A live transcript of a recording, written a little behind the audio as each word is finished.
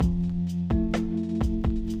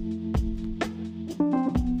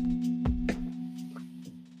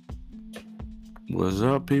What's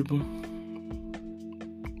up, people?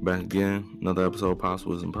 Back again, another episode of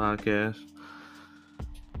Possible Wisdom Podcast.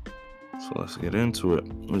 So let's get into it.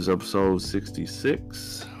 This is episode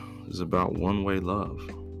 66. It's about one-way love,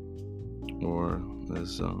 or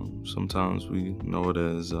as sometimes we know it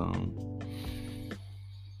as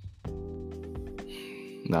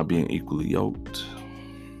not being equally yoked.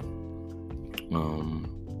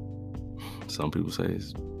 Some people say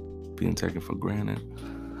it's being taken for granted.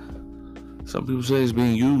 Some people say it's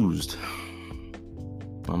being used.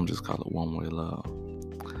 I'm just call it one-way love.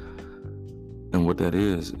 And what that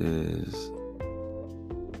is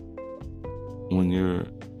when you're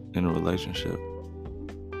in a relationship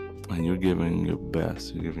and you're giving your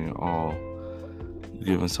best, you're giving your all, you're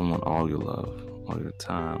giving someone all your love, all your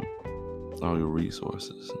time, all your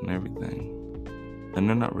resources and everything, and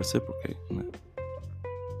they're not reciprocating it.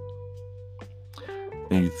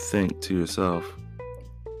 And you think to yourself,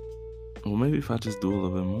 well, maybe if I just do a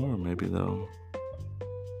little bit more, maybe they'll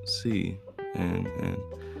see and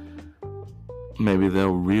maybe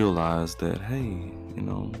they'll realize that, hey,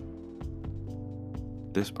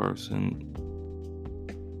 this person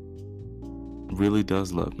really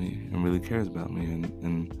does love me and really cares about me,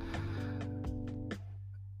 and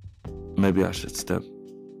maybe I should step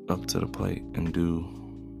up to the plate and do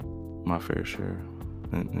my fair share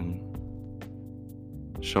and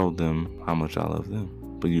show them how much I love them.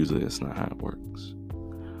 But usually it's not how it works.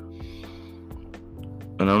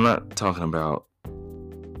 And I'm not talking about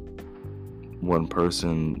one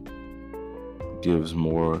person gives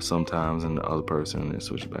more sometimes and the other person is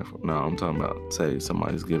switching back. No, I'm talking about, say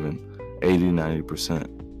somebody's giving 80-90%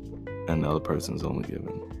 and the other person's only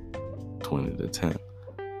giving 20-10.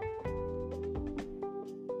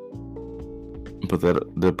 But that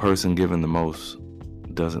the person giving the most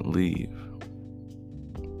doesn't leave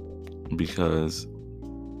because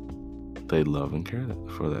they love and care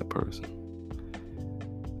for that person.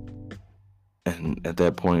 And at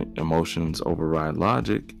that point, emotions override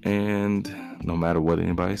logic, and no matter what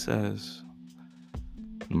anybody says,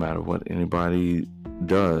 no matter what anybody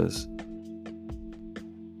does,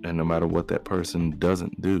 and no matter what that person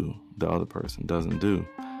doesn't do, the other person doesn't do,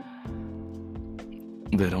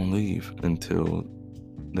 they don't leave until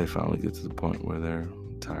they finally get to the point where they're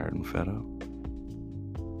tired and fed up.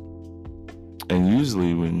 And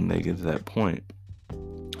usually when they get to that point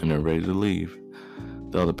and they're ready to leave,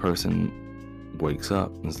 the other person wakes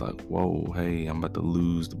up and is like, whoa, hey, I'm about to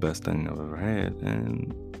lose the best thing I've ever had,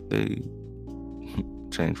 and they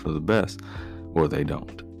change for the best, or they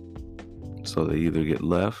don't. So they either get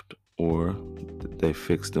left or they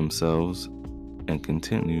fix themselves and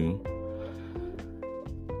continue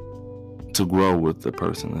to grow with the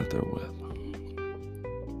person that they're with.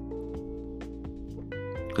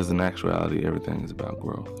 Because in actuality, everything is about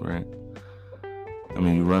growth, right? I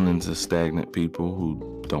mean, you run into stagnant people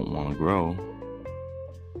who don't want to grow.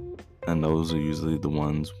 And those are usually the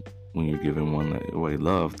ones, when you're giving one-way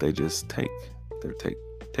love, they just take. They're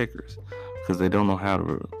takers. Because they don't know how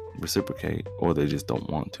to reciprocate, or they just don't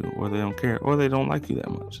want to, or they don't care, or they don't like you that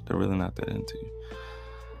much. They're really not that into you.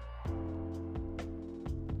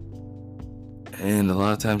 And a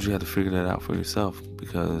lot of times you have to figure that out for yourself,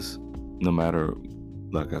 because no matter,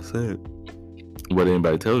 like I said, what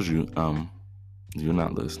anybody tells you, you're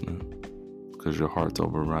not listening, because your heart's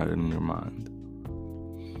overriding your mind.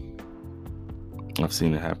 I've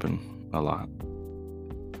seen it happen a lot.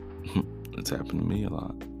 It's happened to me a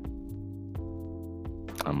lot.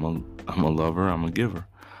 I'm a lover, I'm a giver.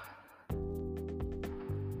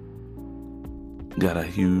 Got a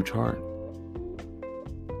huge heart.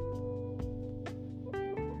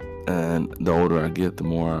 And the older I get, the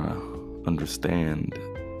more I understand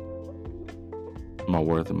my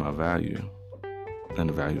worth and my value, and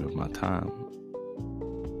the value of my time,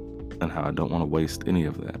 and how I don't want to waste any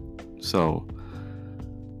of that. So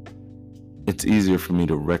it's easier for me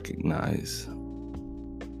to recognize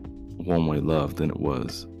one-way love than it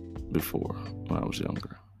was before when I was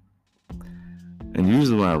younger. And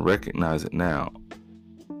usually when I recognize it now,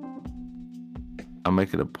 I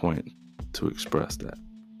make it a point to express that.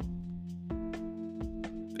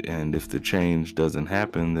 And if the change doesn't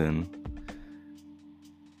happen, then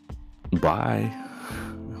bye.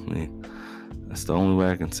 I mean, that's the only way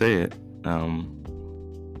I can say it.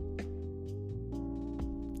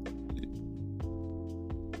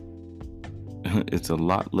 It's a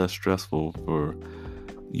lot less stressful for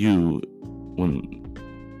you when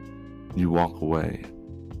you walk away,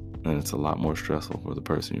 and it's a lot more stressful for the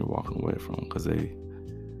person you're walking away from, because they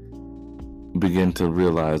begin to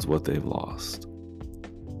realize what they've lost.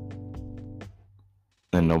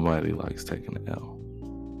 And nobody likes taking an L.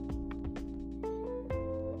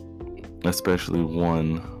 especially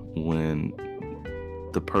one when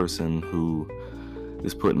the person who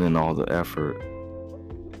is putting in all the effort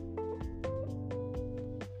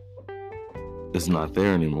is not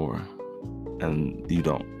there anymore, and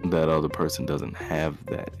that other person doesn't have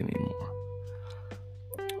that anymore.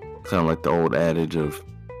 Kind of like the old adage of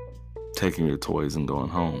taking your toys and going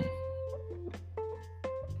home.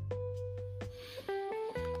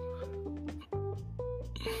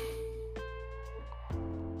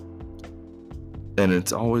 And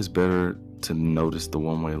it's always better to notice the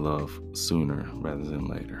one-way love sooner rather than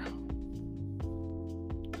later.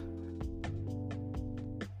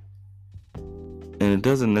 And it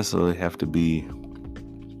doesn't necessarily have to be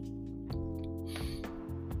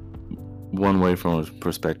one way from a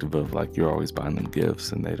perspective of like you're always buying them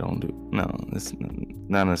gifts and they don't do. No, it's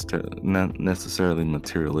not necessarily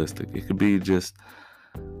materialistic. It could be just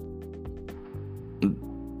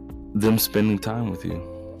them spending time with you.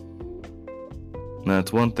 Now,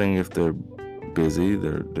 it's one thing if they're busy,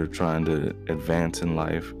 they're trying to advance in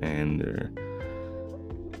life, and they're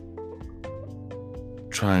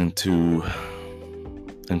trying to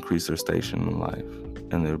increase their station in life,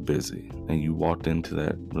 and they're busy, and you walked into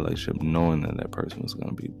that relationship knowing that person was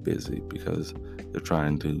going to be busy because they're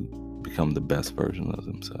trying to become the best version of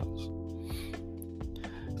themselves.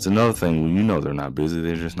 It's another thing when you know they're not busy,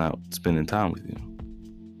 they're just not spending time with you.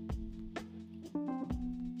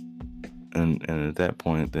 And at that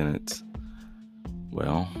point, then it's,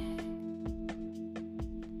 well,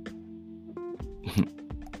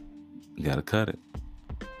 you gotta cut it.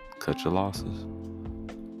 Cut your losses.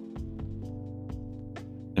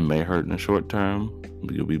 It may hurt in the short term,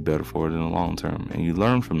 but you'll be better for it in the long term. And you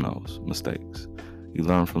learn from those mistakes. You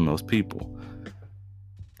learn from those people.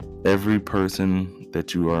 Every person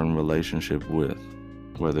that you are in relationship with,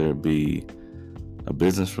 whether it be a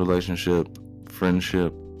business relationship,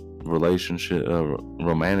 friendship, relationship,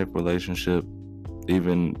 romantic relationship,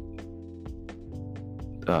 even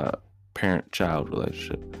parent-child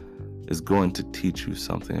relationship, is going to teach you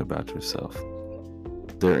something about yourself.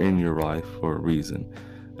 They're in your life for a reason.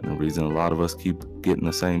 And the reason a lot of us keep getting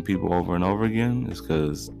the same people over and over again is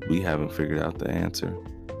because we haven't figured out the answer,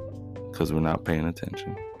 because we're not paying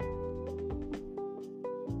attention.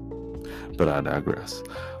 But I digress.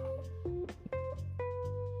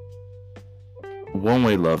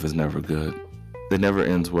 One-way love is never good. It never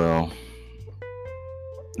ends well.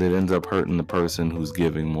 It ends up hurting the person who's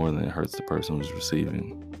giving more than it hurts the person who's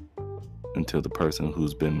receiving, until the person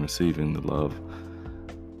who's been receiving the love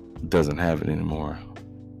doesn't have it anymore.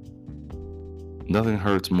 Nothing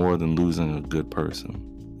hurts more than losing a good person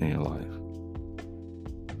in your life.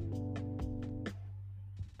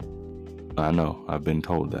 I know, I've been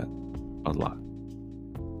told that a lot.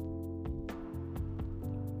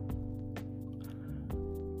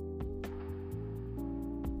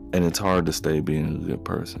 And it's hard to stay being a good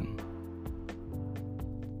person.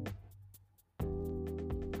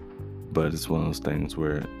 But it's one of those things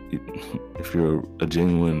where if you're a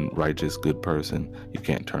genuine, righteous, good person, you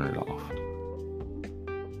can't turn it off.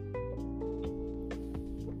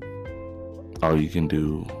 All you can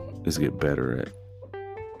do is get better at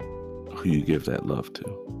who you give that love to,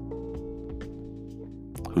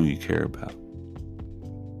 who you care about,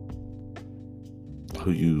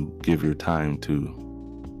 who you give your time to,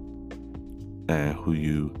 and who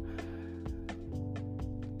you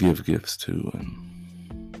give gifts to. And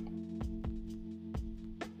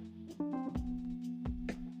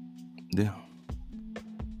yeah.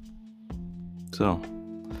 So,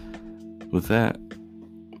 with that,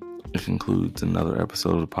 it concludes another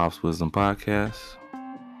episode of the Pops Wisdom Podcast.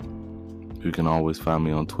 You can always find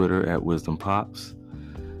me on Twitter at Wisdom Pops,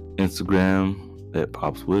 Instagram at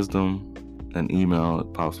Pops Wisdom, and email at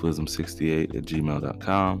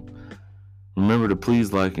popswisdom68@gmail.com. Remember to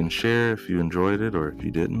please like and share if you enjoyed it, or if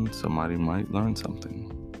you didn't, somebody might learn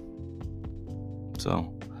something.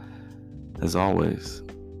 So, as always,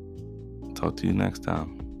 talk to you next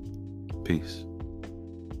time. Peace.